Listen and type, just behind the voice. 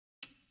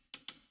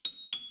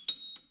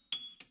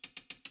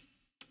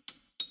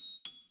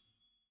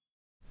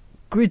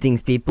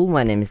Greetings people,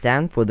 my name is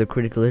Dan for the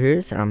Critical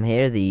Heroes, and I'm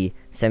here the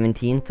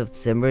 17th of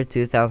December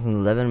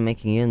 2011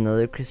 making you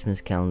another Christmas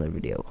calendar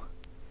video.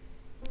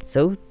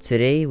 So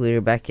today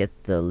we're back at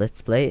the Let's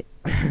Play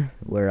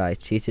where I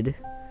cheated.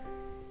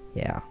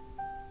 Yeah.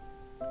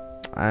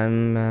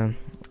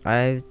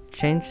 I've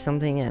changed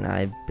something and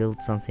I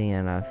built something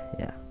and I've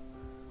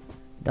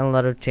done a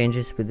lot of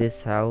changes with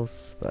this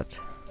house, but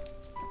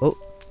oh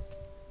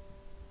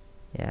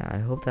yeah, I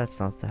hope that's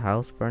not the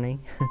house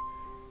burning.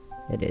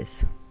 It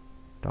is.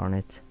 Darn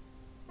it.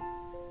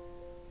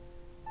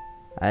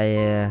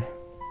 I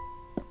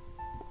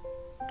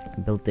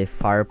built a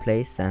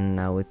fireplace and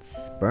now it's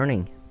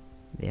burning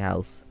the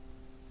house.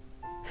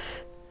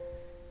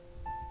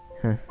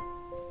 Huh.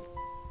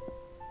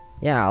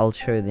 Yeah, I'll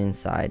show you the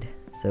inside.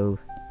 So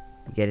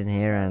you get in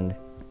here and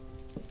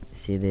you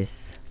see this.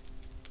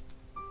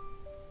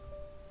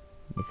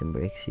 Need some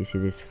bricks. You see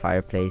this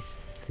fireplace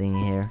thing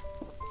here.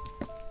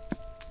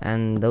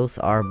 And those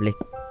are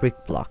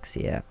brick blocks,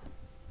 yeah.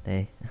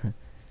 They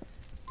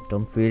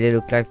don't really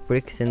look like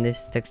bricks in this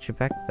texture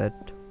pack, but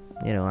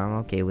you know, I'm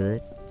okay with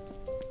it.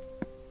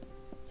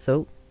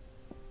 So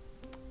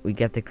we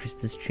got the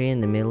Christmas tree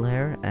in the middle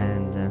here,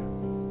 and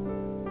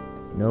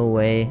no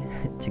way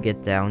to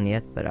get down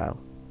yet, but I'll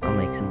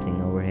make something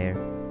over here.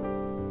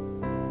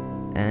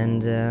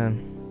 And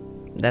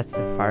that's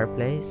the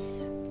fireplace.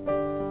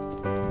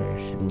 There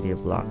shouldn't be a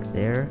block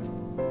there.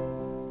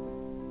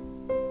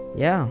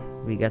 Yeah,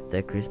 we got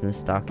the Christmas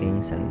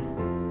stockings, and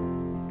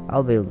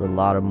I'll build a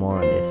lot of more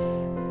on this.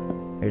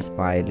 Here's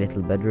my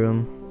little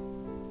bedroom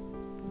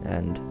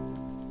and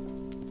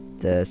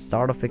the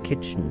start of a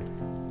kitchen.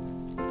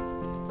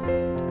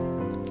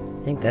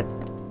 I think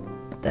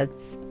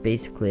that's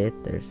basically it.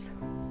 There's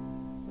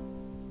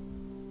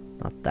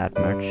not that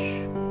much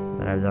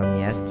that I've done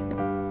yet.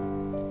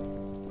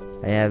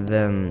 I have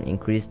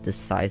increased the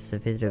size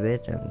of it a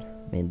bit and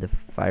made the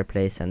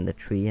fireplace and the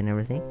tree and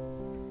everything.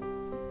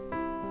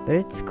 But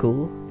it's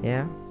cool,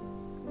 yeah.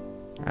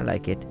 I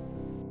like it.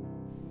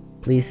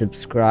 Please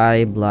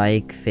subscribe,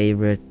 like,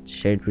 favorite,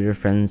 share it with your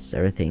friends,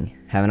 everything.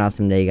 Have an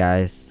awesome day,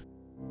 guys.